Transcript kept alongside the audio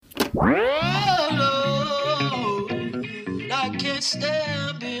I can't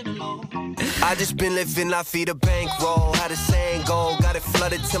stand being alone. I just been living life, feed a bankroll. How the saying go, got it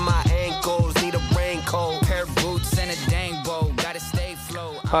flooded to my ankles. Need a raincoat, pair of boots and a dang bow. Gotta stay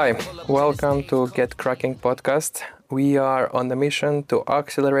flow. Hi, welcome to Get Cracking podcast. We are on the mission to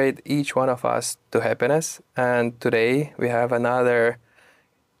accelerate each one of us to happiness. And today we have another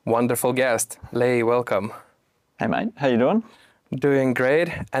wonderful guest. Leigh, welcome. Hey mate, how you doing? Doing great.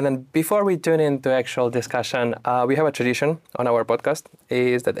 And then before we tune into actual discussion, we have a tradition on our podcast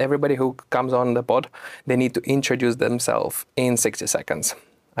is that everybody who comes on the pod, they need to introduce themselves in 60 seconds.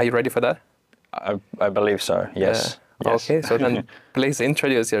 Are you ready for that? I believe so, yes. Yes. Okay, so then please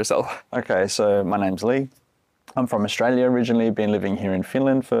introduce yourself. Okay, so my name's Leigh. I'm from Australia originally, been living here in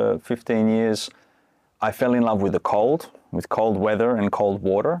Finland for 15 years. I fell in love with the cold, with cold weather and cold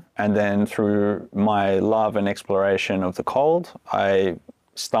water. And then through my love and exploration of the cold, I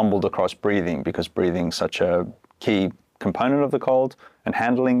stumbled across breathing because breathing is such a key component of the cold and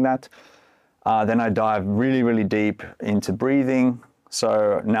handling that. Then I dive really, really deep into breathing.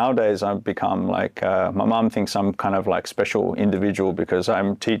 So nowadays I've become like, my mom thinks I'm kind of like special individual because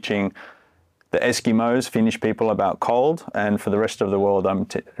I'm teaching the Eskimos, Finnish people about cold, and for the rest of the world,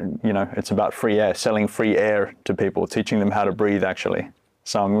 it's about free air, selling free air to people, teaching them how to breathe actually.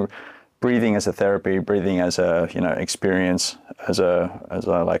 So I'm breathing as a therapy, breathing as a, experience, as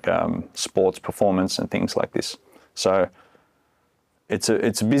a sports performance and things like this. So it's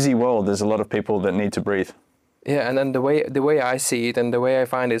a busy world. There's a lot of people that need to breathe. Yeah, and then the way I see it and the way I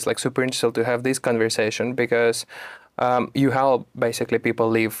find it is like super interesting to have this conversation because you help basically people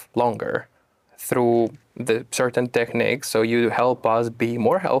live longer through the certain techniques. So you help us be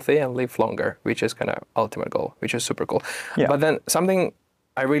more healthy and live longer, which is kind of ultimate goal, which is super cool. Yeah. But then something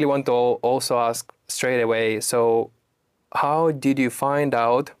I really want to also ask straight away. So how did you find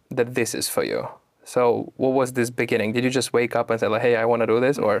out that this is for you? So what was this beginning? Did you just wake up and say like, hey, I want to do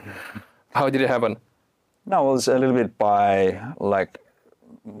this? Or how did it happen? No, it was a little bit by like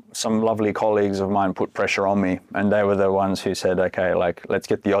some lovely colleagues of mine put pressure on me, and they were the ones who said, okay, like let's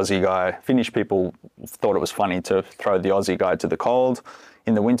get the Aussie guy. Finnish people thought it was funny to throw the Aussie guy to the cold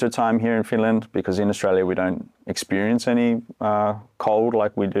in the winter time here in Finland, because in Australia we don't experience any cold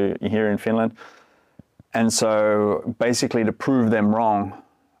like we do here in Finland. And so basically to prove them wrong,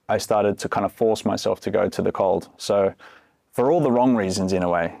 I started to kind of force myself to go to the cold. So for all the wrong reasons in a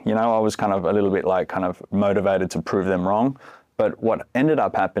way, I was kind of a little bit like kind of motivated to prove them wrong. But what ended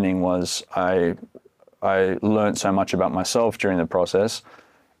up happening was I learned so much about myself during the process,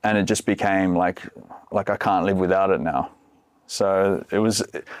 and it just became like I can't live without it now. So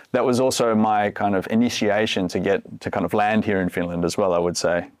that was also my kind of initiation to get to kind of land here in Finland as well, I would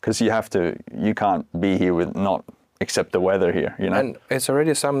say, because you can't be here with not accept the weather here, And it's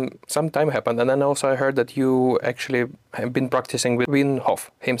already some time happened, and then also I heard that you actually have been practicing with Wim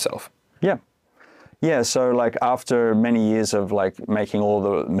Hof himself. Yeah, so like after many years of like making all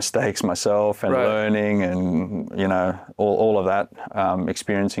the mistakes myself and learning and, all of that,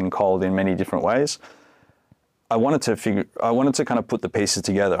 experiencing cold in many different ways, I wanted to kind of put the pieces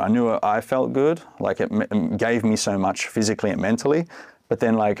together. I knew I felt good, like it gave me so much physically and mentally, but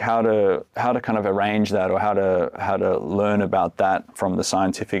then like how to kind of arrange that or how to learn about that from the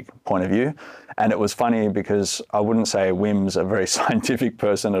scientific point of view. And it was funny because I wouldn't say Wim's a very scientific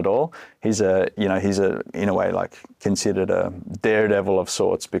person at all. He's in a way like considered a daredevil of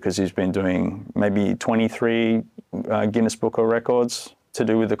sorts because he's been doing maybe 23 Guinness Book of Records to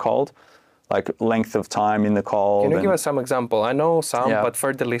do with the cold, like length of time in the cold. Can you give us some example? I know some, but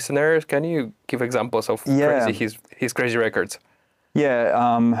for the listeners, can you give examples of his crazy records?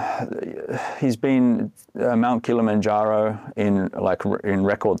 Yeah, he's been Mount Kilimanjaro in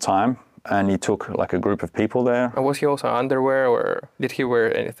record time. And he took like a group of people there. And was he also underwear, or did he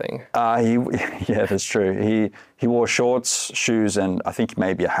wear anything? Yeah, that's true. He wore shorts, shoes, and I think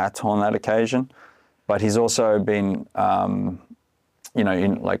maybe a hat on that occasion. But he's also been,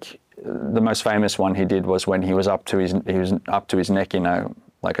 in like the most famous one he did was when he was up to his neck in a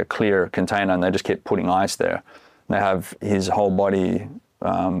clear container, and they just kept putting ice there. They have his whole body,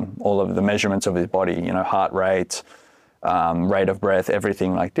 all of the measurements of his body, heart rate. Rate of breath,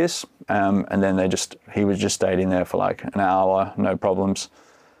 everything like this, and then he was just stayed in there for like an hour, no problems.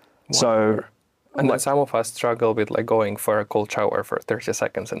 Wow. So, and then some of us struggle with like going for a cold shower for 30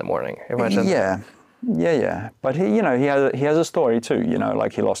 seconds in the morning. Imagine. Yeah. But he has a story too.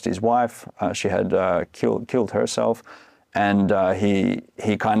 Like he lost his wife. She had killed herself, and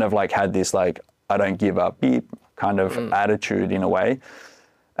he kind of like had this like I don't give up beep kind of attitude in a way,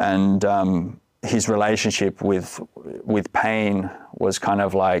 and his relationship with pain was kind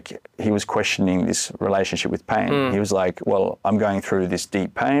of like he was questioning this relationship with pain. He was like, well, I'm going through this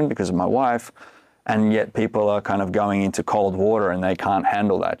deep pain because of my wife, and yet people are kind of going into cold water and they can't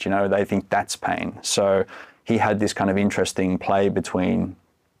handle that. You know, they think that's pain. So he had this kind of interesting play between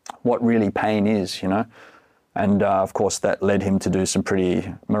what really pain is, you know, and of course that led him to do some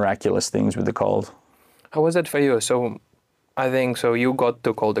pretty miraculous things with the cold. How was it for you? So I think so you got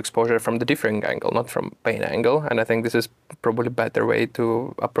to cold exposure from the different angle, not from pain angle. And I think this is probably a better way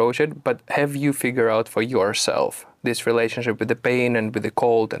to approach it. But have you figured out for yourself this relationship with the pain and with the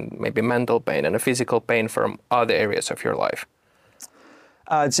cold and maybe mental pain and a physical pain from other areas of your life?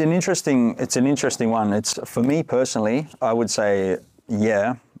 It's an interesting one. It's for me personally, I would say,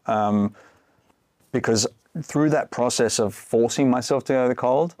 yeah, because through that process of forcing myself to go to the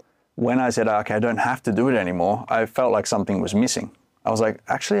cold, when I said, okay, I don't have to do it anymore, I felt like something was missing. I was like,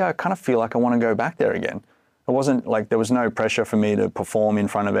 actually, I kind of feel like I want to go back there again. It wasn't like there was no pressure for me to perform in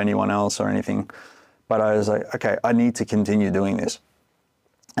front of anyone else or anything. But I was like, okay, I need to continue doing this.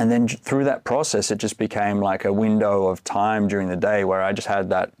 And then through that process, it just became like a window of time during the day where I just had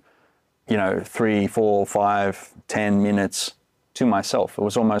that, 3, 4, 5, 10 minutes to myself. It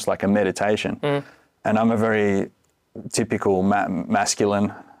was almost like a meditation. And I'm a very typical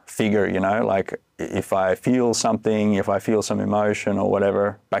masculine figure, like if I feel something, if I feel some emotion or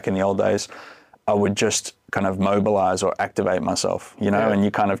whatever, back in the old days, I would just kind of mobilize or activate myself, and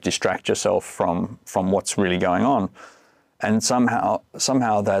you kind of distract yourself from what's really going on. And somehow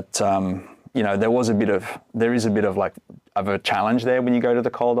that, there is a bit of a challenge there when you go to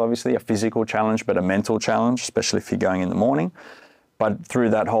the cold, obviously, a physical challenge, but a mental challenge, especially if you're going in the morning. But through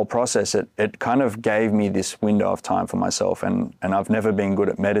that whole process, it kind of gave me this window of time for myself. And I've never been good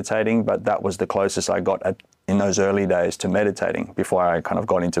at meditating, but that was the closest I got in those early days to meditating before I kind of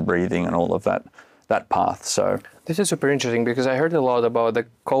got into breathing and all of that path. So this is super interesting because I heard a lot about the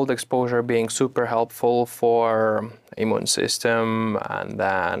cold exposure being super helpful for immune system and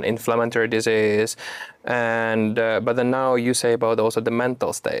then inflammatory disease, and but then now you say about also the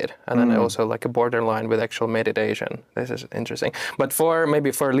mental state and then also like a borderline with actual meditation. This is interesting. But for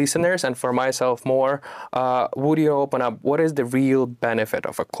listeners and for myself more, would you open up what is the real benefit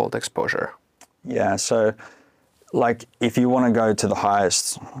of a cold exposure? Yeah, so if you want to go to the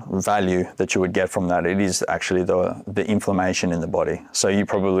highest value that you would get from that, it is actually the inflammation in the body. So you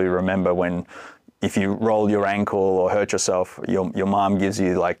probably remember if you roll your ankle or hurt yourself, your mom gives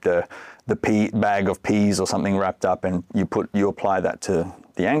you like the bag of peas or something wrapped up, and you apply that to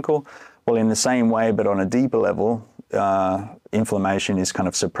the ankle. Well, in the same way, but on a deeper level, inflammation is kind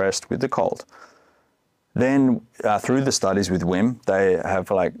of suppressed with the cold. Then through the studies with Wim, they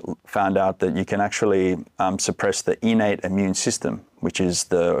have found out that you can actually suppress the innate immune system, which is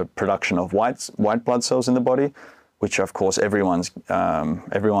the production of white blood cells in the body, which of course everyone's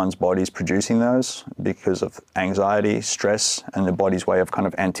body is producing those because of anxiety, stress, and the body's way of kind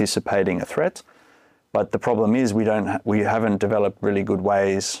of anticipating a threat. But the problem is we haven't developed really good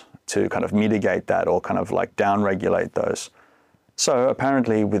ways to kind of mitigate that or kind of down-regulate those. So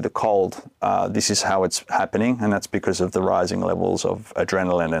apparently with the cold, this is how it's happening, and that's because of the rising levels of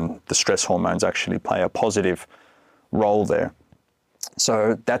adrenaline, and the stress hormones actually play a positive role there.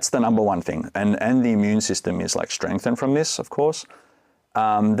 So that's the number one thing. And the immune system is strengthened from this, of course.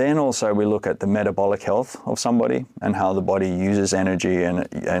 Then also we look at the metabolic health of somebody and how the body uses energy and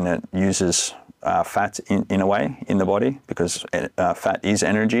it uses fat in a way in the body, because fat is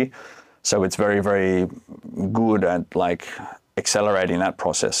energy. So it's very, very good at accelerating that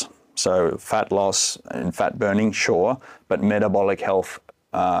process. So fat loss and fat burning, sure, but metabolic health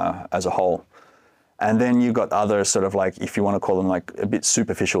as a whole. And then you've got other sort of if you want to call them a bit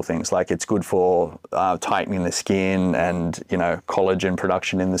superficial things, it's good for tightening the skin and, collagen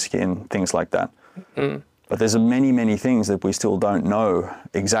production in the skin, things like that. But there's many, many things that we still don't know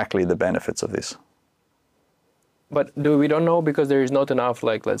exactly the benefits of this. But we don't know because there is not enough,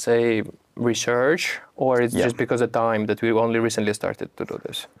 let's say, research, or it's just because of time that we only recently started to do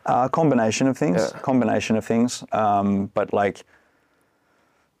this? Combination of things. But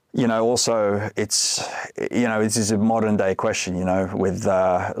also it's, this is a modern day question, with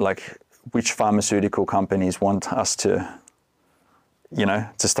which pharmaceutical companies want us to,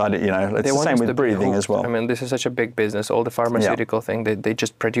 to study, it's the same with breathing as well. I mean, this is such a big business. All the pharmaceutical thing, they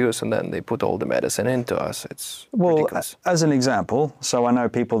just produce and then they put all the medicine into us. It's ridiculous. As an example, so I know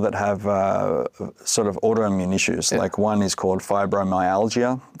people that have sort of autoimmune issues. One is called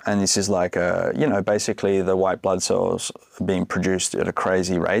fibromyalgia, and this is basically the white blood cells being produced at a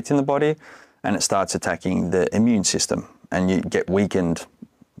crazy rate in the body, and it starts attacking the immune system, and you get weakened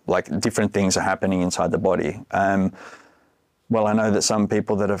like different things are happening inside the body. Well, I know that some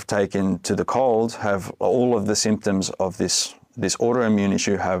people that have taken to the cold have all of the symptoms of this autoimmune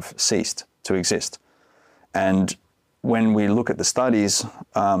issue have ceased to exist. And when we look at the studies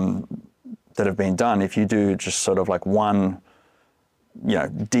that have been done, if you do just sort of like one,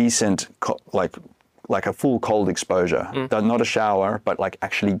 decent, like a full cold exposure, not a shower, but like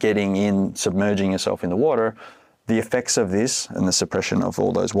actually getting in, submerging yourself in the water, the effects of this and the suppression of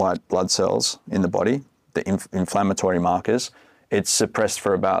all those white blood cells in the body, the inflammatory markers, it's suppressed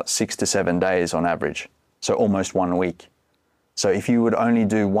for about 6 to 7 days on average, so almost 1 week. So if you would only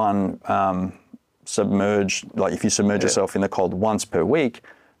do one submerge, like if you submerge yourself in the cold once per week,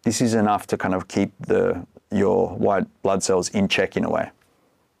 this is enough to kind of keep your white blood cells in check in a way.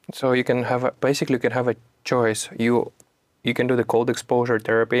 So you can have a choice. You can do the cold exposure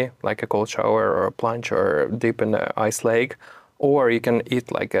therapy, like a cold shower or a plunge or dip in the ice lake, or you can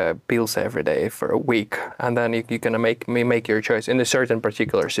eat like pills every day for a week, and then you can make your choice in the certain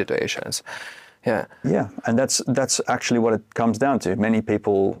particular situations. Yeah. Yeah, and that's actually what it comes down to. Many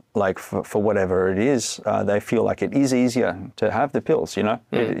people, like for whatever it is, they feel like it is easier to have the pills. It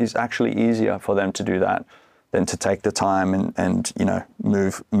is actually easier for them to do that than to take the time and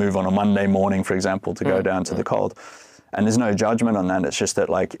move on a Monday morning, for example, to go down to the cold. And there's no judgment on that. It's just that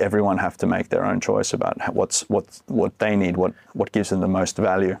like everyone have to make their own choice about what they need, what gives them the most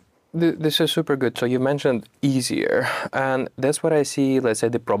value. This is super good. So you mentioned easier, and that's what I see, let's say,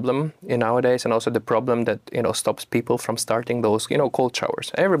 the problem in nowadays, and also the problem that, stops people from starting those, cold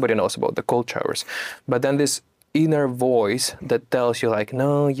showers. Everybody knows about the cold showers, but then this inner voice that tells you like,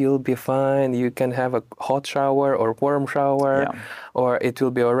 no, you'll be fine. You can have a hot shower or warm shower, or it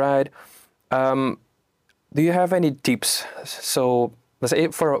will be all right. Do you have any tips? So let's say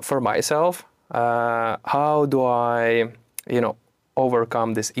for myself, how do I,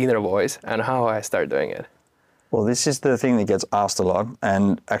 overcome this inner voice, and how I start doing it? Well, this is the thing that gets asked a lot.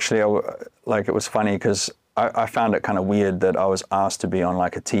 And actually, it was funny because I found it kind of weird that I was asked to be on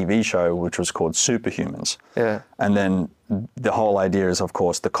like a TV show, which was called Superhumans. Yeah. And then the whole idea is, of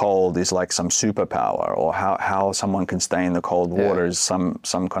course, the cold is like some superpower, or how someone can stay in the cold water is some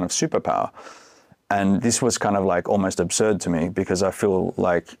kind of superpower. And this was kind of like almost absurd to me, because I feel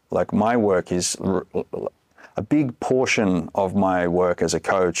like my work is a big portion of my work as a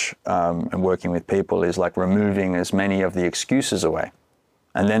coach and working with people is like removing as many of the excuses away.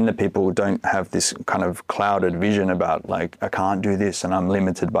 And then the people don't have this kind of clouded vision about like, I can't do this and I'm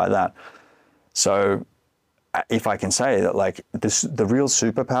limited by that. So if I can say that, like the real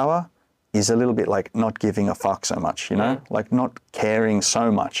superpower is a little bit like not giving a fuck so much, like not caring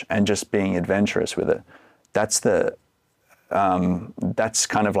so much and just being adventurous with it. That's that's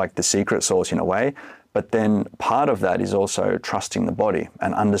kind of like the secret sauce in a way. But then part of that is also trusting the body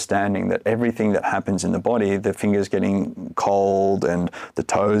and understanding that everything that happens in the body, the fingers getting cold and the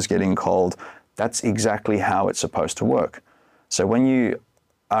toes getting cold, that's exactly how it's supposed to work. So when you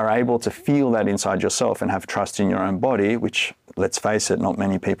are able to feel that inside yourself and have trust in your own body, which, let's face it, not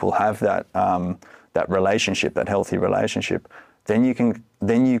many people have that that relationship, that healthy relationship, then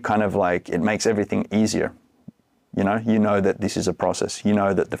you kind of like, it makes everything easier. You know that this is a process. You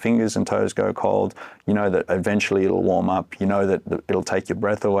know that the fingers and toes go cold. You know that eventually it'll warm up. You know that it'll take your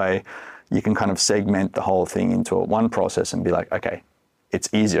breath away. You can kind of segment the whole thing into one process and be like, okay, it's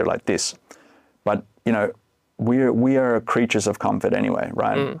easier like this. But, we are creatures of comfort anyway,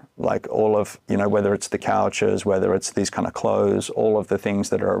 right? Like all of, whether it's the couches, whether it's these kind of clothes, all of the things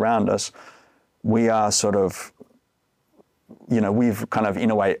that are around us, we are sort of, we've kind of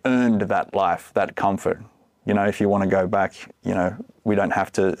in a way earned that life, that comfort. If you want to go back, we don't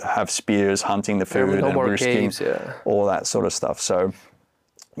have to have spears hunting the food and roosting, all that sort of stuff. So,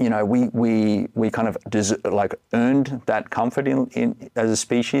 we kind of earned that comfort in as a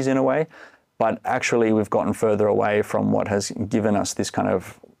species in a way, but actually we've gotten further away from what has given us this kind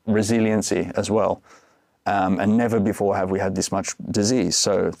of resiliency as well. And never before have we had this much disease.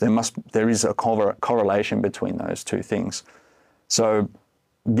 So there is a correlation between those two things. So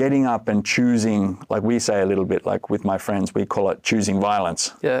getting up and choosing, like we say a little bit, like with my friends, we call it choosing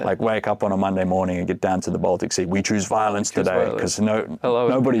violence. Yeah. Like wake up on a Monday morning and get down to the Baltic Sea. We choose violence today because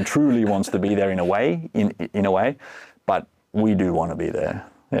nobody truly wants to be there in a way, but we do want to be there.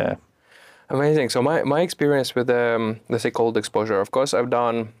 Yeah. Amazing. So my experience with let's say cold exposure, of course, I've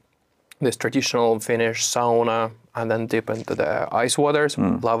done this traditional Finnish sauna and then dip into the ice waters.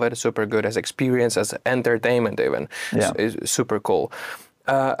 Love it. Super good as experience, as entertainment even. Yeah. It's super cool.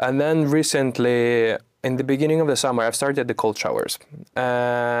 And then recently, in the beginning of the summer, I've started the cold showers.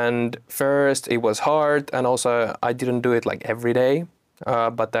 And first it was hard, and also I didn't do it like every day.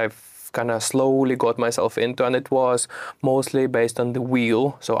 but I've kind of slowly got myself into, and it was mostly based on the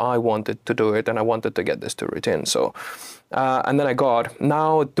wheel. So I wanted to do it, and I wanted to get this to routine. So, and then I got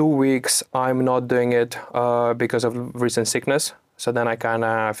now 2 weeks. I'm not doing it because of recent sickness. So then I kind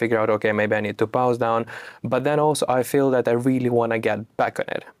of figure out, okay, maybe I need to pause down. But then also I feel that I really want to get back on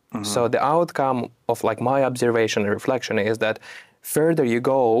it. So the outcome of like my observation and reflection is that further you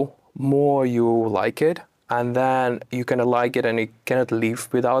go, more you like it. And then you kind of like it and you cannot live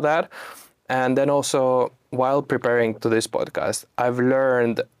without that. And then also while preparing to this podcast, I've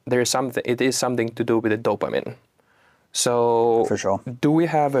learned it is something to do with the dopamine. So For sure. do we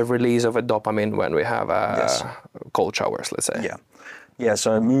have a release of a dopamine when we have Yes. cold showers, let's say? Yeah. Yeah,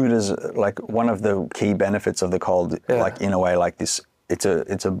 so mood is like one of the key benefits of the cold, like in a way like this, it's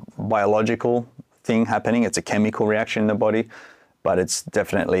a biological thing happening. It's a chemical reaction in the body, but it's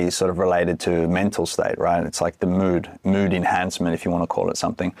definitely sort of related to mental state, right? It's like the mood enhancement, if you want to call it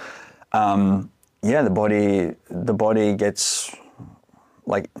something. Yeah, the body gets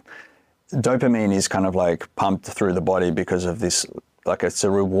like, dopamine is kind of like pumped through the body because of this, like it's a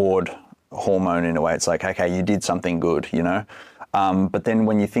reward hormone in a way. It's like, okay, you did something good, you know? But then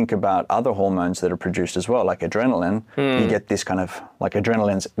when you think about other hormones that are produced as well, like adrenaline, you get this kind of, like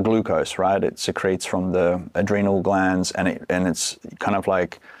adrenaline's glucose, right? It secretes from the adrenal glands and it's kind of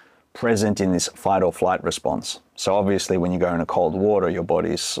like present in this fight or flight response. So obviously when you go into cold water, your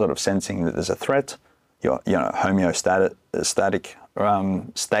body is sort of sensing that there's a threat. Your homeostatic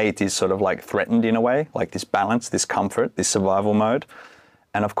state is sort of like threatened in a way, like this balance, this comfort, this survival mode.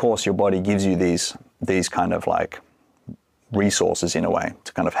 And of course your body gives you these kind of like resources in a way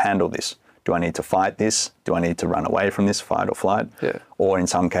to kind of handle this. Do I need to fight this? Do I need to run away from this, fight or flight? Yeah. Or in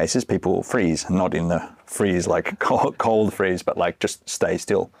some cases, people freeze, not in the freeze like cold freeze, but like just stay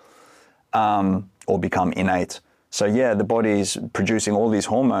still or become innate. So yeah, the body is producing all these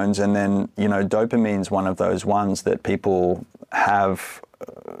hormones, and then, you know, dopamine's one of those ones that people have,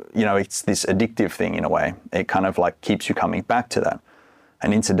 you know, it's this addictive thing in a way. It kind of like keeps you coming back to that.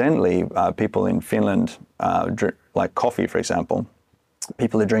 And incidentally, people in Finland, like coffee, for example,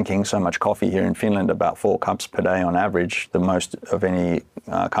 people are drinking so much coffee here in Finland, about 4 cups per day on average, the most of any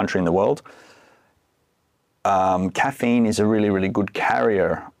country in the world. Caffeine is a really, really good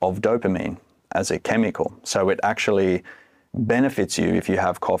carrier of dopamine as a chemical. So it actually benefits you if you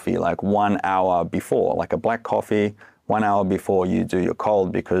have coffee like 1 hour before, like a black coffee, 1 hour before you do your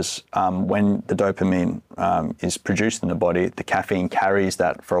cold, because when the dopamine is produced in the body, the caffeine carries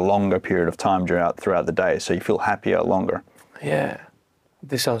that for a longer period of time throughout the day. So you feel happier longer. Yeah.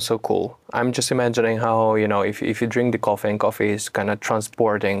 This sounds so cool. I'm just imagining how, you know, if you drink the coffee and coffee is kind of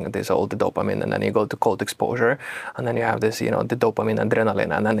transporting this all the dopamine, and then you go to cold exposure and then you have this, you know, the dopamine,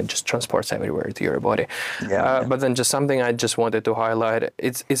 adrenaline, and then it just transports everywhere to your body. Yeah. But then just something I just wanted to highlight.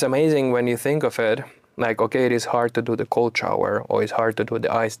 It's amazing when you think of it. Like, okay, it is hard to do the cold shower or it's hard to do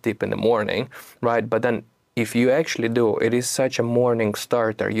the ice dip in the morning, right? But then if you actually do, it is such a morning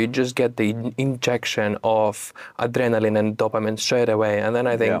starter. You just get the injection of adrenaline and dopamine straight away. And then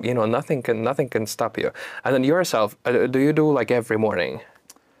I think, you know, nothing can stop you. And then yourself, do you do like every morning?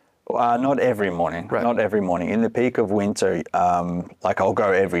 Not every morning, Right. Not every morning. In the peak of winter, like I'll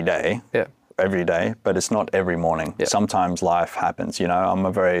go every day. Yeah. Every day, but it's not every morning. Yeah. Sometimes life happens, you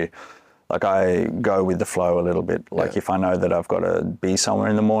know. I go with the flow a little bit. Like if I know that I've got to be somewhere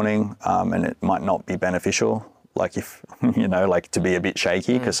in the morning and it might not be beneficial, like if, you know, like to be a bit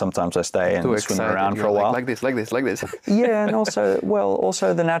shaky, because sometimes I stay and swim around for a while. Like this. Yeah, and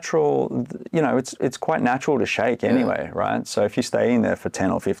also the natural, you know, it's quite natural to shake anyway, right? So if you stay in there for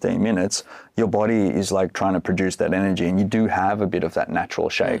 10 or 15 minutes, your body is like trying to produce that energy, and you do have a bit of that natural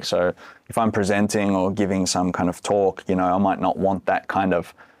shake. So if I'm presenting or giving some kind of talk, you know, I might not want that kind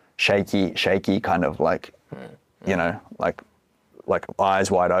of shaky kind of like, you know, like eyes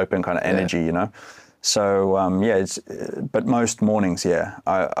wide open kind of energy, you know. So but most mornings,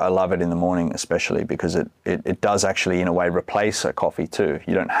 I love it in the morning, especially because it does actually in a way replace a coffee too.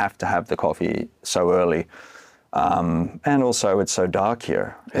 You don't have to have the coffee so early, and also it's so dark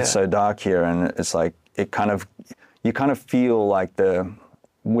here. It's so dark here, and it's like you kind of feel like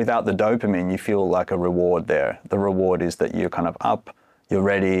without the dopamine, you feel like a reward there. The reward is that you're kind of up. You're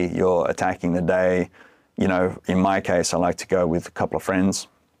ready, you're attacking the day. You know, in my case, I like to go with a couple of friends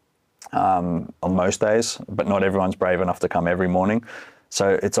on most days, but not everyone's brave enough to come every morning.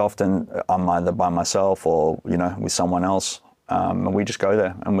 So it's often I'm either by myself or, you know, with someone else. And we just go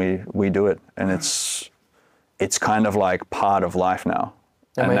there and we do it. And it's kind of like part of life now.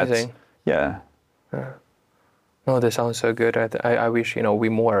 Amazing. No, this sounds so good. I wish, you know, we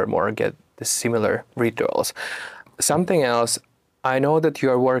more and more get the similar rituals. Something else I know that you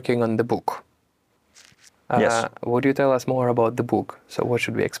are working on the book. Yes. Would you tell us more about the book? So what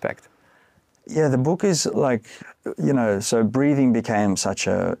should we expect? Yeah, the book is like, so breathing became such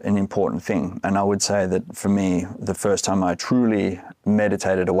an important thing. And I would say that for me, the first time I truly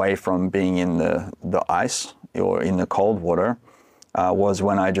meditated away from being in the ice or in the cold water was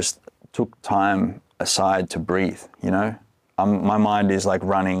when I just took time aside to breathe, My mind is like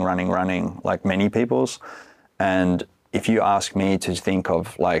running, like many people's. And if you ask me to think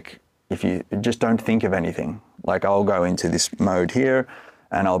of like, if you just don't think of anything, like I'll go into this mode here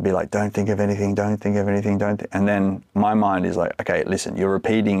and I'll be like, don't think of anything, and then my mind is like, okay, listen, you're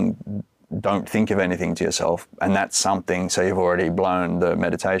repeating, don't think of anything to yourself, and that's something, so you've already blown the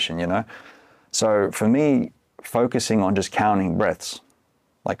meditation, So for me, focusing on just counting breaths,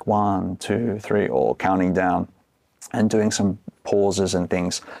 like 1, 2, 3, or counting down and doing some pauses and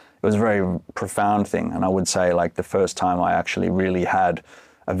things, it was a very profound thing. And I would say like the first time I actually really had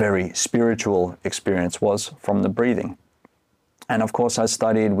a very spiritual experience was from the breathing. And of course I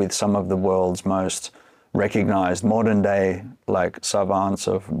studied with some of the world's most recognized modern day like savants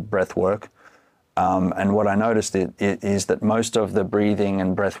of breath work. And what I noticed is that most of the breathing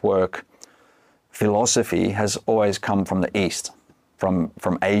and breath work philosophy has always come from the East, from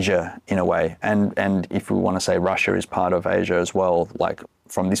Asia in a way. And if we want to say Russia is part of Asia as well, like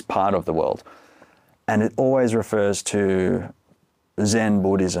from this part of the world. And it always refers to Zen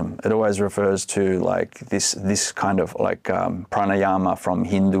Buddhism. It always refers to like this kind of like pranayama from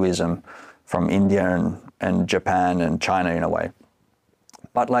Hinduism, from India and Japan and China in a way.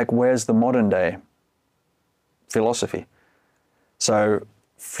 But like, where's the modern day philosophy? So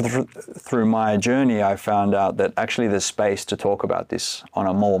through my journey, I found out that actually there's space to talk about this on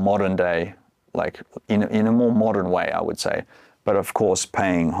a more modern day, like in a more modern way, I would say. But of course,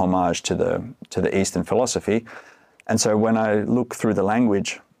 paying homage to the Eastern philosophy. And so when I look through the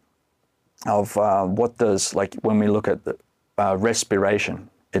language of what does, like when we look at the respiration,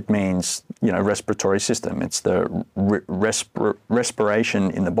 it means, respiratory system. It's the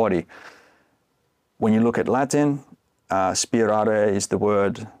respiration in the body. When you look at Latin, spirare is the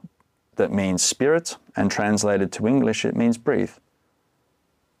word that means spirit, and translated to English, it means breathe.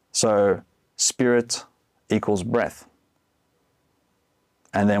 So spirit equals breath.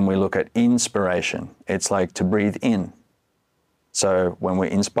 And then we look at inspiration. It's like to breathe in. So when we're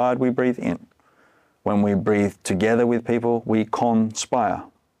inspired, we breathe in. When we breathe together with people, we conspire,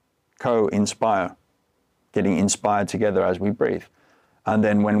 co-inspire, getting inspired together as we breathe. And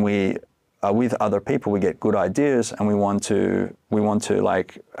then when we are with other people, we get good ideas, and we want to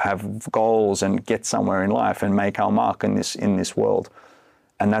like have goals and get somewhere in life and make our mark in this world.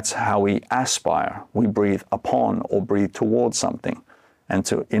 And that's how we aspire. We breathe upon or breathe towards something. And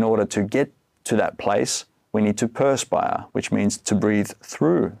in order to get to that place, we need to perspire, which means to breathe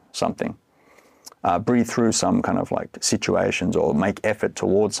through something, breathe through some kind of like situations or make effort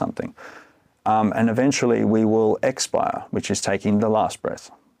towards something. And eventually we will expire, which is taking the last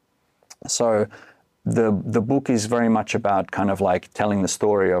breath. So the book is very much about kind of like telling the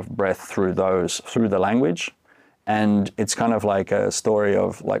story of breath through the language. And it's kind of like a story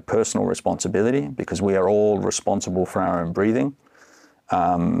of like personal responsibility, because we are all responsible for our own breathing.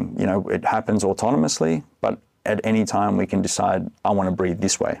 It happens autonomously, but at any time we can decide, I want to breathe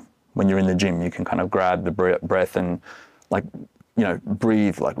this way. When you're in the gym, you can kind of grab the breath and like,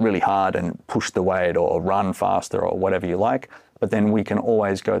 breathe like really hard and push the weight or run faster or whatever you like. But then we can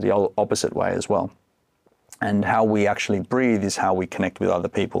always go the opposite way as well. And how we actually breathe is how we connect with other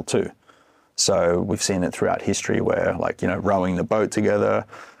people too. So we've seen it throughout history where like, rowing the boat together,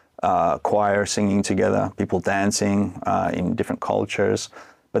 choir singing together, people dancing in different cultures,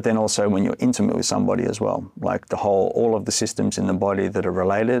 but then also when you're intimate with somebody as well, like all of the systems in the body that are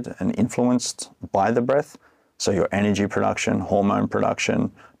related and influenced by the breath. So your energy production, hormone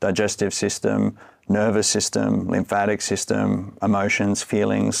production, digestive system, nervous system, lymphatic system, emotions,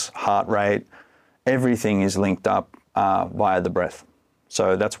 feelings, heart rate, everything is linked up via the breath.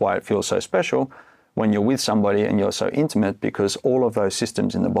 So that's why it feels so special when you're with somebody and you're so intimate, because all of those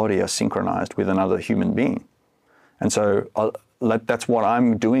systems in the body are synchronized with another human being. And so that's what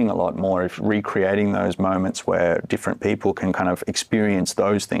I'm doing a lot more, is recreating those moments where different people can kind of experience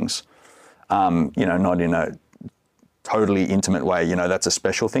those things, not in a totally intimate way. That's a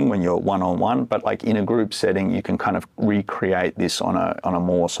special thing when you're one-on-one, but like in a group setting, you can kind of recreate this on a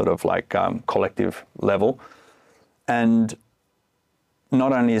more sort of like collective level. And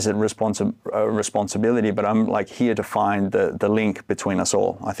not only is it responsibility, but I'm like here to find the link between us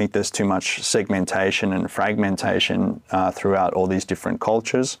all. I think there's too much segmentation and fragmentation throughout all these different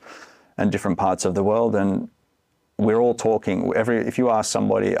cultures and different parts of the world. And we're all talking. If you ask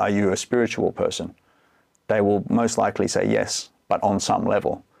somebody, are you a spiritual person? They will most likely say yes, but on some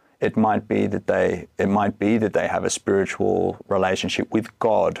level. It might be that they have a spiritual relationship with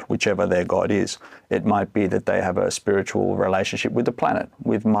God, whichever their God is. It might be that they have a spiritual relationship with the planet,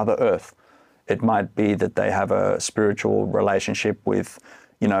 with Mother Earth. It might be that they have a spiritual relationship with,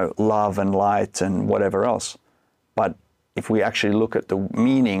 love and light and whatever else. But if we actually look at the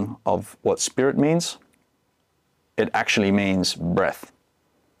meaning of what spirit means, it actually means breath.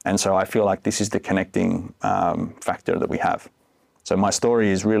 And so I feel like this is the connecting factor that we have. So my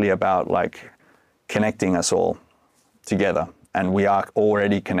story is really about like connecting us all together, and we are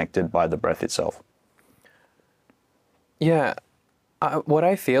already connected by the breath itself. Yeah, what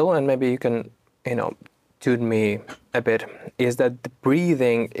I feel, and maybe you can, tune me a bit, is that the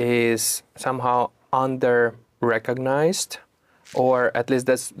breathing is somehow under-recognized, or at least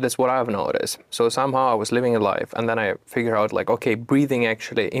that's what I've noticed. So somehow I was living a life, and then I figure out like, okay, breathing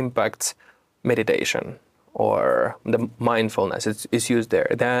actually impacts meditation, or the mindfulness is used there.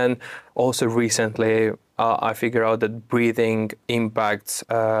 Then also recently, I figure out that breathing impacts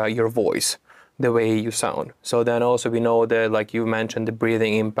your voice, the way you sound. So then also we know that, like you mentioned, the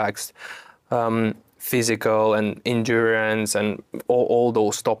breathing impacts physical and endurance and all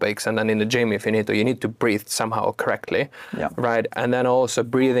those topics. And then in the gym, if you need to breathe somehow correctly, yeah. Right? And then also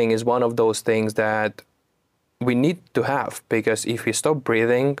breathing is one of those things that we need to have, because if we stop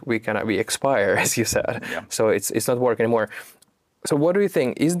breathing, we expire, as you said. Yeah. So it's not working anymore. So what do you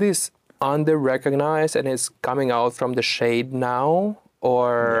think? Is this under-recognized and it's coming out from the shade now,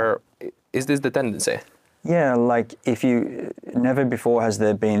 or is this the tendency? Yeah, like never before has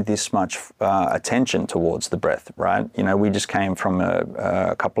there been this much attention towards the breath, right? We just came from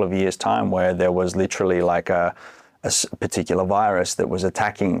a couple of years' time where there was literally like a particular virus that was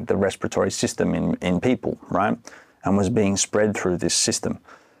attacking the respiratory system in people, right? And was being spread through this system.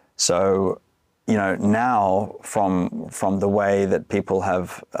 So, now from the way that people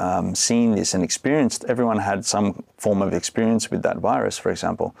have seen this and experienced, everyone had some form of experience with that virus, for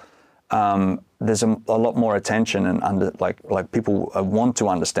example. There's a lot more attention and like people want to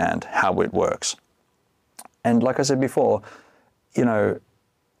understand how it works. And like I said before,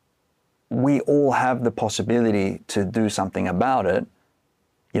 we all have the possibility to do something about it.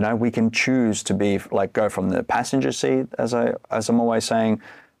 We can choose to be like, go from the passenger seat, as I'm always saying.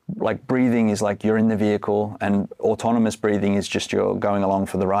 Like breathing is like you're in the vehicle, and autonomous breathing is just you're going along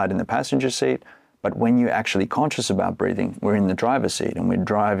for the ride in the passenger seat. But when you're actually conscious about breathing, we're in the driver's seat and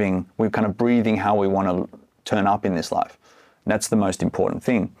we're kind of breathing how we want to turn up in this life. And that's the most important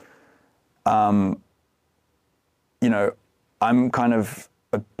thing. I'm kind of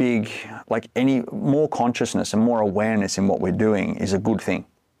a big, like any more consciousness and more awareness in what we're doing is a good thing.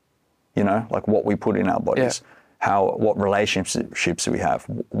 Like what we put in our bodies, what relationships we have,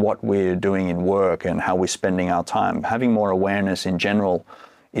 what we're doing in work and how we're spending our time. Having more awareness in general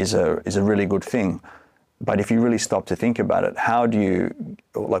is a really good thing. But if you really stop to think about it, how do you,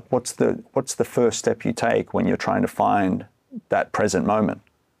 like, what's the first step you take when you're trying to find that present moment?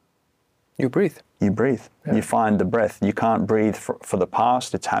 You breathe. You breathe. Yeah. You find the breath. You can't breathe for the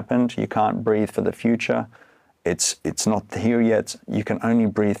past. It's happened. You can't breathe for the future. It's not here yet. You can only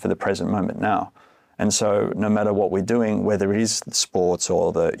breathe for the present moment now. And so no matter what we're doing, whether it is sports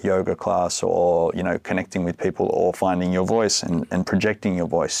or the yoga class or, connecting with people or finding your voice and projecting your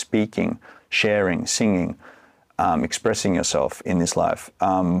voice, speaking, sharing, singing, expressing yourself in this life,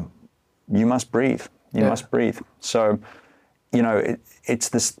 you must breathe. You must breathe. So, it's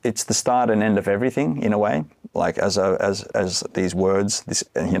the start and end of everything in a way, like as these words,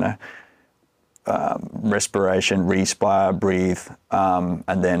 respiration, respire, breathe,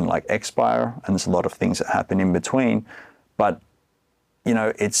 and then like expire, and there's a lot of things that happen in between. But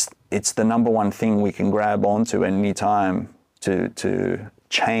it's the number one thing we can grab onto at any time to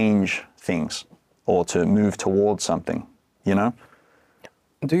change things or to move towards something.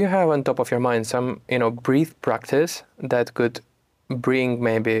 Do you have on top of your mind some breathe practice that could bring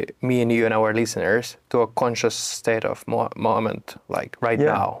maybe me and you and our listeners to a conscious state of moment, like right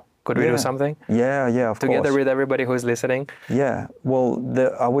now? Could we do something? Yeah, of course. Together with everybody who's listening? Yeah, well,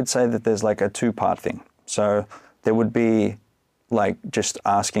 I would say that there's like a two-part thing. So there would be like just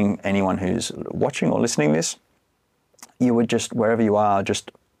asking anyone who's watching or listening this, you would just, wherever you are, just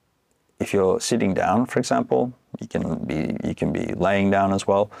if you're sitting down, for example, you can be laying down as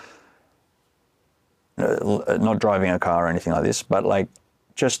well, not driving a car or anything like this, but like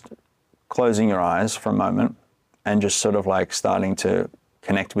just closing your eyes for a moment and just sort of like starting to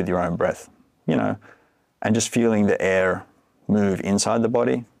connect with your own breath, and just feeling the air, move inside the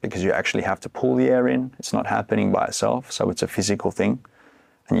body because you actually have to pull the air in. It's not happening by itself, so it's a physical thing.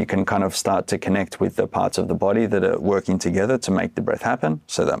 And you can kind of start to connect with the parts of the body that are working together to make the breath happen.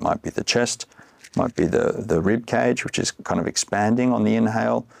 So that might be the chest, might be the rib cage, which is kind of expanding on the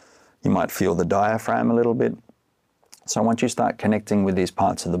inhale. You might feel the diaphragm a little bit. So once you start connecting with these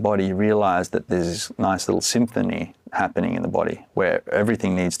parts of the body, you realize that there's this nice little symphony happening in the body where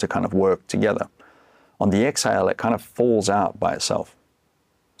everything needs to kind of work together. On the exhale, it kind of falls out by itself.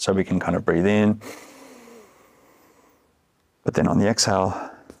 So we can kind of breathe in, but then on the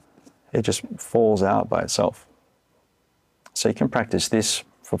exhale, it just falls out by itself. So you can practice this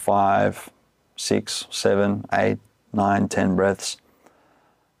for 5, 6, 7, 8, 9, 10 breaths.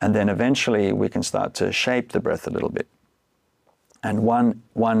 And then eventually we can start to shape the breath a little bit. And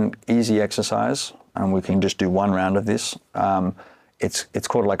one easy exercise, and we can just do one round of this, it's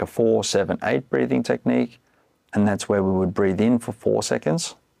called like a 4, 7, 8 breathing technique. And that's where we would breathe in for 4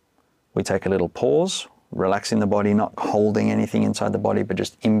 seconds. We take a little pause, relaxing the body, not holding anything inside the body, but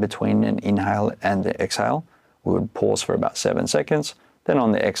just in between an inhale and the exhale. We would pause for about 7 seconds. Then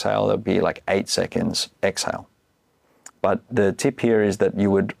on the exhale, there'd be like 8 seconds exhale. But the tip here is that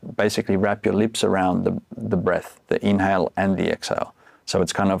you would basically wrap your lips around the breath, the inhale and the exhale. So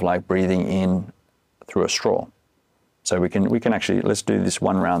it's kind of like breathing in through a straw. So we can actually, let's do this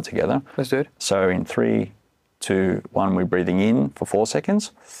one round together. Let's do it. So in 3, 2, 1, we're breathing in for 4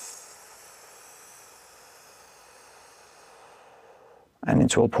 seconds. And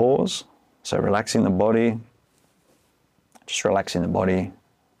into a pause. So relaxing the body, just relaxing the body.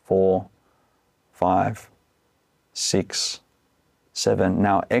 4, 5, 6, 7.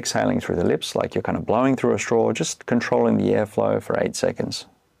 Now exhaling through the lips like you're kind of blowing through a straw, just controlling the airflow for 8 seconds.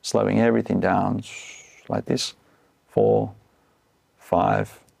 Slowing everything down like this. 4,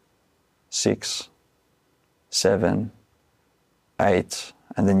 5, 6, 7, 8.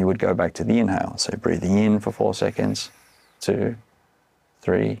 And then you would go back to the inhale. So breathing in for 4 seconds. 2,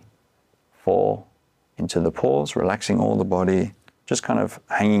 3, 4. Into the pause, relaxing all the body, just kind of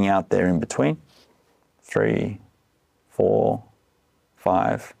hanging out there in between. 3, 4,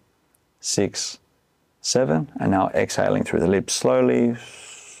 5, 6, 7, and now exhaling through the lips slowly,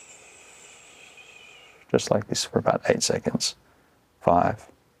 just like this for about 8 seconds. 5,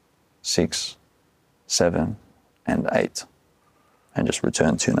 6, 7, and 8. And just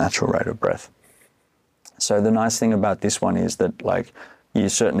return to your natural rate of breath. So the nice thing about this one is that like you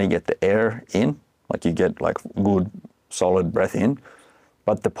certainly get the air in, like you get like good solid breath in,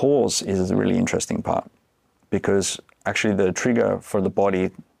 but the pause is the really interesting part. Because actually the trigger for the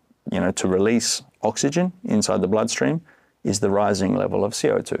body, to release oxygen inside the bloodstream is the rising level of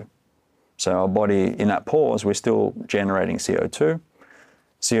CO2. So our body, in that pause, we're still generating CO2.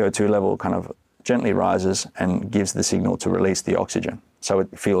 CO2 level kind of gently rises and gives the signal to release the oxygen. So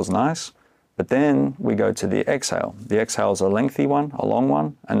it feels nice. But then we go to the exhale. The exhale is a lengthy one, a long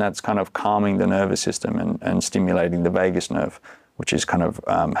one, and that's kind of calming the nervous system and stimulating the vagus nerve, which is kind of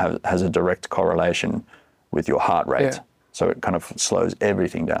has a direct correlation with your heart rate. Yeah. So it kind of slows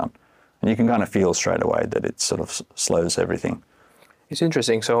everything down. And you can kind of feel straight away that it sort of slows everything. It's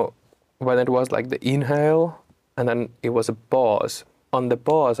interesting. So when it was like the inhale and then it was a pause, on the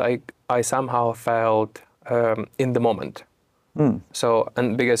pause, I somehow felt in the moment. So,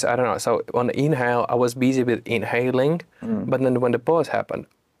 and because, I don't know, so on the inhale, I was busy with inhaling, but then when the pause happened,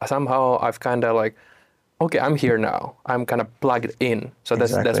 somehow I've kind of like, okay, I'm here now. I'm kind of plugged in. So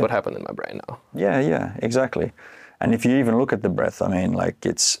that's what happened in my brain now. Yeah, exactly. And if you even look at the breath, I mean, like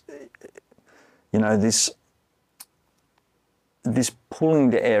it's, this pulling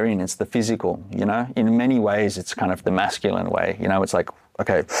the air in, it's the physical, in many ways, it's kind of the masculine way, it's like,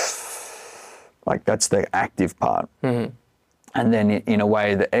 okay, like that's the active part. Mm-hmm. And then in a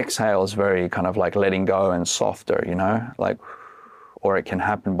way, the exhale is very kind of like letting go and softer, like, or it can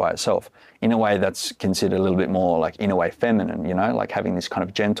happen by itself. In a way, that's considered a little bit more like, in a way, feminine, like having this kind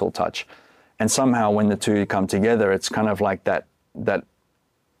of gentle touch. And somehow when the two come together, it's kind of like that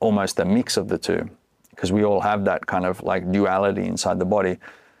almost a mix of the two, because we all have that kind of like duality inside the body.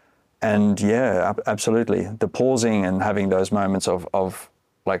 And yeah, absolutely. The pausing and having those moments of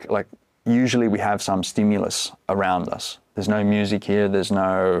like usually we have some stimulus around us. There's no music here, there's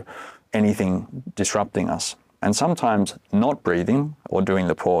no anything disrupting us. And sometimes not breathing or doing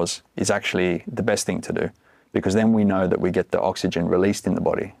the pause is actually the best thing to do, because then we know that we get the oxygen released in the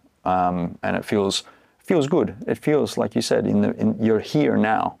body, and it feels good. It feels, like you said, you're here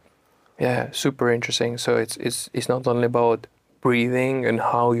now. Yeah, super interesting. So it's not only about breathing and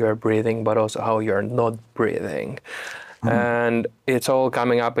how you're breathing, but also how you're not breathing. And it's all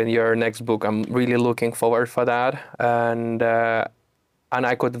coming up in your next book. I'm really looking forward for that. And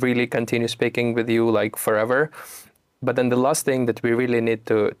I could really continue speaking with you like forever. But then the last thing that we really need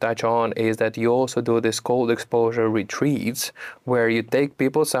to touch on is that you also do this cold exposure retreats where you take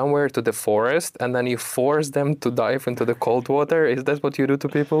people somewhere to the forest and then you force them to dive into the cold water. Is that what you do to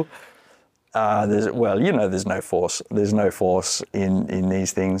people? There's no force. There's no force in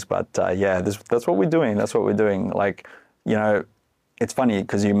these things. But that's what we're doing. That's what we're doing. Like, it's funny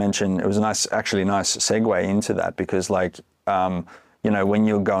because you mentioned, it was a nice segue into that because when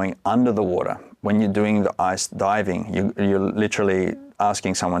you're going under the water, when you're doing the ice diving, you're literally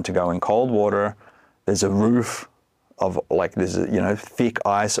asking someone to go in cold water. There's a roof of thick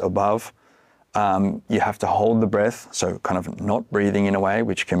ice above. You have to hold the breath, so kind of not breathing in a way,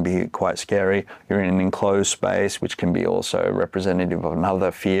 which can be quite scary. You're in an enclosed space, which can be also representative of another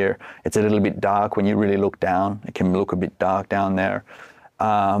fear. It's a little bit dark when you really look down. It can look a bit dark down there.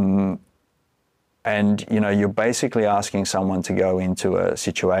 And you're basically asking someone to go into a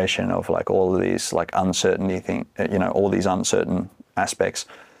situation of like all of these like uncertainty thing, all these uncertain aspects.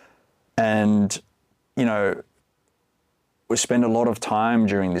 And, we spend a lot of time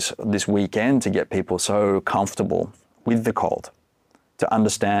during this weekend to get people so comfortable with the cold, to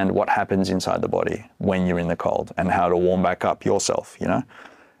understand what happens inside the body when you're in the cold and how to warm back up yourself,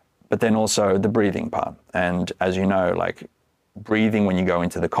 But then also the breathing part. And as you know, like breathing when you go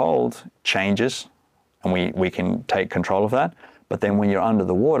into the cold changes, and we can take control of that. But then when you're under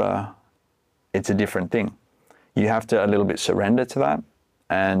the water, it's a different thing. You have to a little bit surrender to that.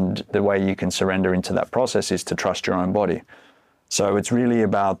 And the way you can surrender into that process is to trust your own body. So it's really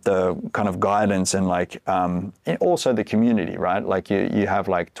about the kind of guidance and also the community, right? Like you have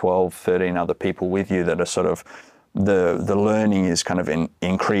like 12, 13 other people with you that are sort of, the learning is kind of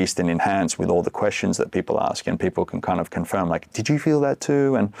increased and enhanced with all the questions that people ask, and people can kind of confirm like, did you feel that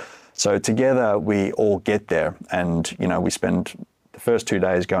too? And so together we all get there, and we spend the first 2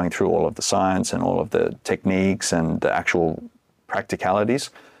 days going through all of the science and all of the techniques and the actual practicalities.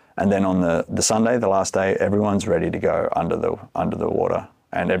 And then on the Sunday, the last day, everyone's ready to go under the water,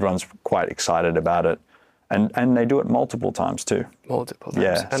 and everyone's quite excited about it. And they do it multiple times too. Multiple times.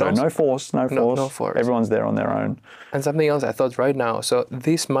 Yeah, And so also, no force. No force. Everyone's there on their own. And something else I thought right now, so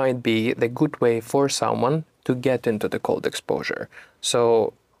this might be the good way for someone to get into the cold exposure.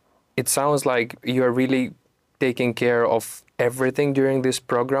 So it sounds like you're really taking care of everything during this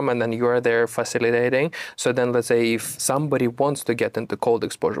program, and then you are there facilitating. So then let's say if somebody wants to get into cold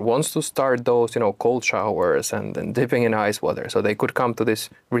exposure, wants to start those, cold showers and then dipping in ice water, so they could come to this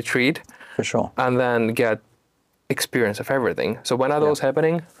retreat. For sure. And then get experience of everything. So when are those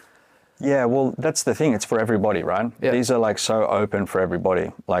happening? Yeah, well, that's the thing. It's for everybody, right? Yeah. These are like so open for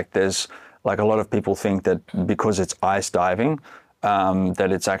everybody. Like there's like a lot of people think that because it's ice diving,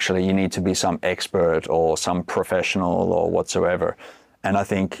 that it's actually you need to be some expert or some professional or whatsoever. And I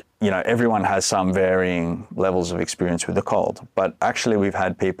think, everyone has some varying levels of experience with the cold. But actually we've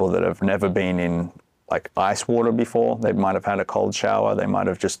had people that have never been in like ice water before. They might have had a cold shower. They might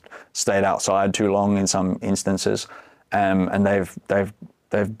have just stayed outside too long in some instances. And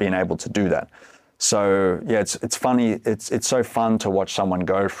they've been able to do that. So yeah, it's funny. It's so fun to watch someone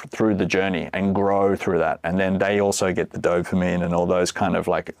go through the journey and grow through that, and then they also get the dopamine and all those kind of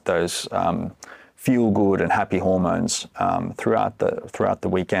like those feel good and happy hormones throughout the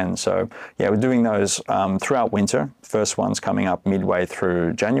weekend. So yeah, we're doing those throughout winter. First one's coming up midway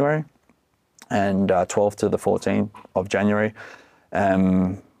through January, and 12th to the 14th of January.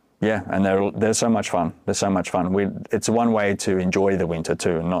 Yeah, and they're so much fun. They're so much fun. It's one way to enjoy the winter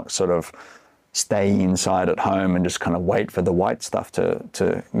too, and not sort of stay inside at home and just kind of wait for the white stuff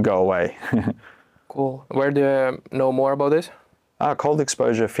to go away. Cool. Where do you know more about this?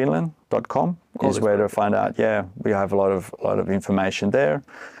 Coldexposurefinland.com is where to find out. Yeah, we have a lot of information there,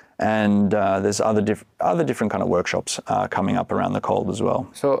 and there's other different kind of workshops coming up around the cold as well.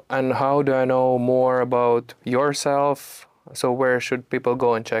 So, and how do I know more about yourself? So where should people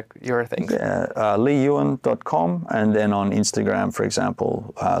go and check your things? Yeah, LeighEwin.com, and then on Instagram, for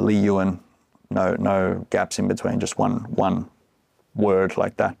example, Leigh Ewin. No gaps in between, just one word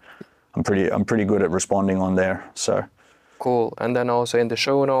like that. I'm pretty good at responding on there. So cool. And then also in the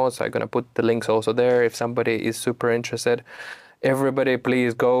show notes, I'm gonna put the links also there if somebody is super interested. Everybody,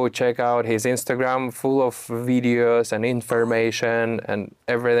 please go check out his Instagram, full of videos and information and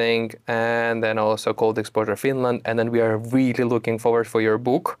everything. And then also Cold Exposure Finland. And then we are really looking forward for your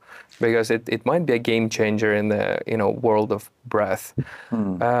book, because it might be a game changer in the world of breath.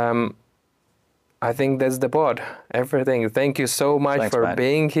 I think that's the pod. Everything. Thank you so much for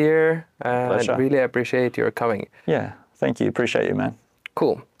being here. I really appreciate your coming. Yeah. Thank you. Appreciate you, man.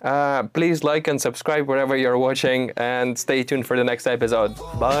 Cool. Please like and subscribe wherever you're watching, and stay tuned for the next episode.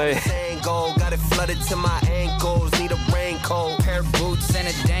 Bye. Got it flooded to my ankles, need a raincoat. Pair of boots and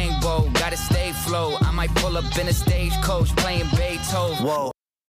a dang bow, gotta stay flow. I might pull up in a stagecoach playing Beethoven. Whoa.